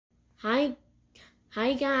Hi,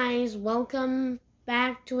 hi guys, welcome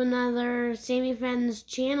back to another Sammy Friends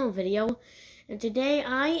channel video. And today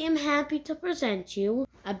I am happy to present you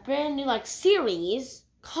a brand new series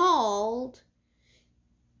called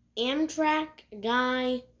Amtrak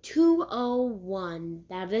Guy 201.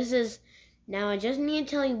 Now I just need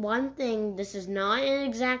to tell you one thing. This is not an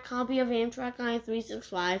exact copy of Amtrak Guy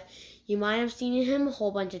 365. You might have seen him a whole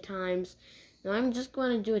bunch of times. Now I'm just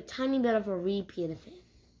going to do a tiny bit of a repeat of it.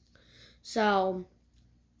 So,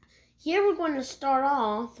 here we're going to start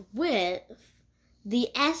off with the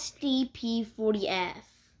SDP-40F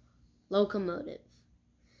locomotive.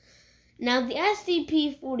 Now, the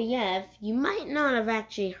SDP-40F, you might not have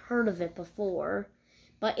actually heard of it before,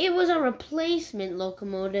 but it was a replacement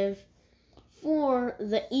locomotive for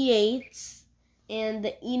the E8s and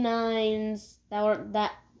the E9s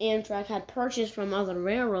that Amtrak had purchased from other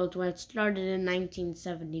railroads when it started in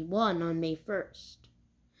 1971 on May 1st.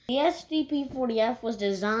 The SDP-40F was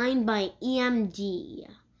designed by EMD,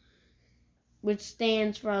 which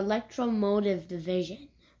stands for Electromotive Division.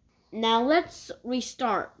 Now let's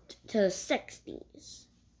restart to the 60s.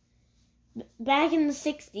 Back in the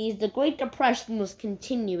 60s, the Great Depression was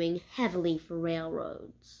continuing heavily for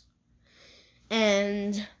railroads.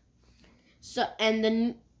 And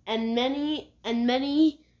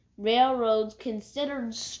many railroads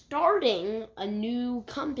considered starting a new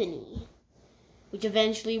company, which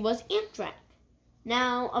eventually was Amtrak.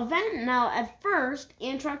 Now, at first,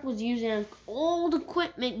 Amtrak was using old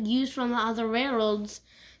equipment used from the other railroads,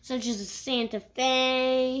 such as the Santa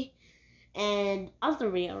Fe and other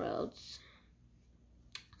railroads.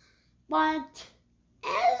 But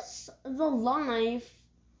as the life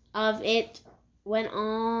of it went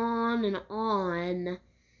on and on,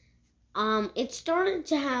 it started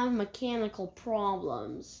to have mechanical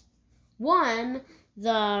problems. One,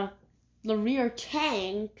 the rear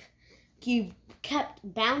tank kept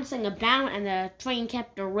bouncing about and the train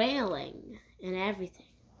kept derailing and everything.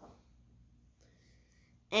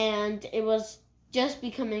 And it was just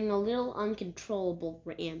becoming a little uncontrollable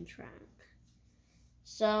for Amtrak.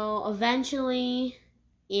 So eventually,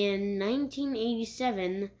 in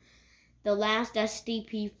 1987, the last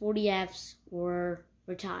SDP-40Fs were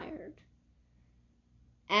retired.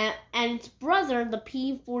 And its brother, the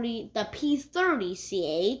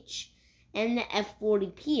P30CH, and the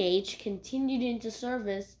F40PH continued into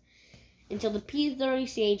service until the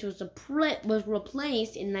P30CH was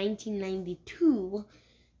replaced in 1992,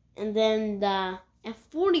 and then the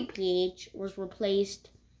F40PH was replaced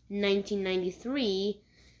in 1993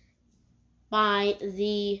 by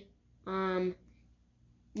the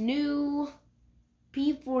new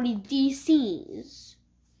P40DCs.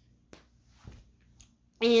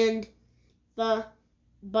 And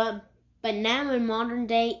But now in modern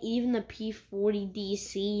day, even the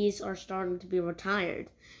P40DCs are starting to be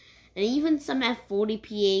retired. And even some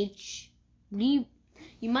F40PH, you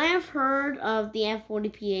might have heard of the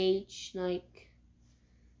F40PH,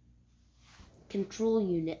 control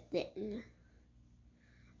unit thing.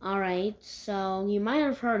 Alright, so you might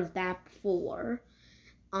have heard of that before.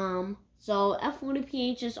 So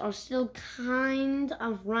F40PHs are still kind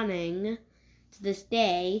of running to this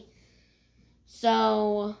day.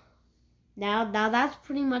 So Now that's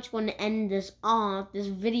pretty much going to end this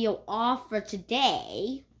video off for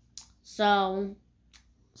today. So,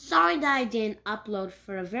 sorry that I didn't upload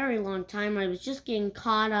for a very long time. I was just getting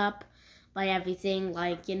caught up by everything,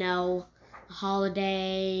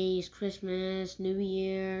 holidays, Christmas, New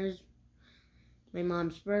Year's, my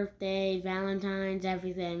mom's birthday, Valentine's,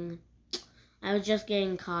 everything. I was just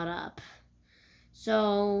getting caught up.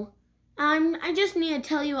 So, I just need to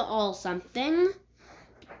tell you all something.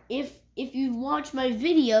 If you've watched my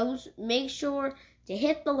videos, make sure to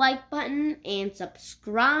hit the like button and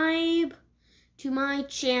subscribe to my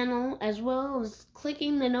channel, as well as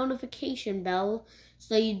clicking the notification bell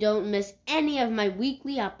so you don't miss any of my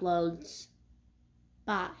weekly uploads.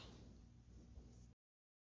 Bye.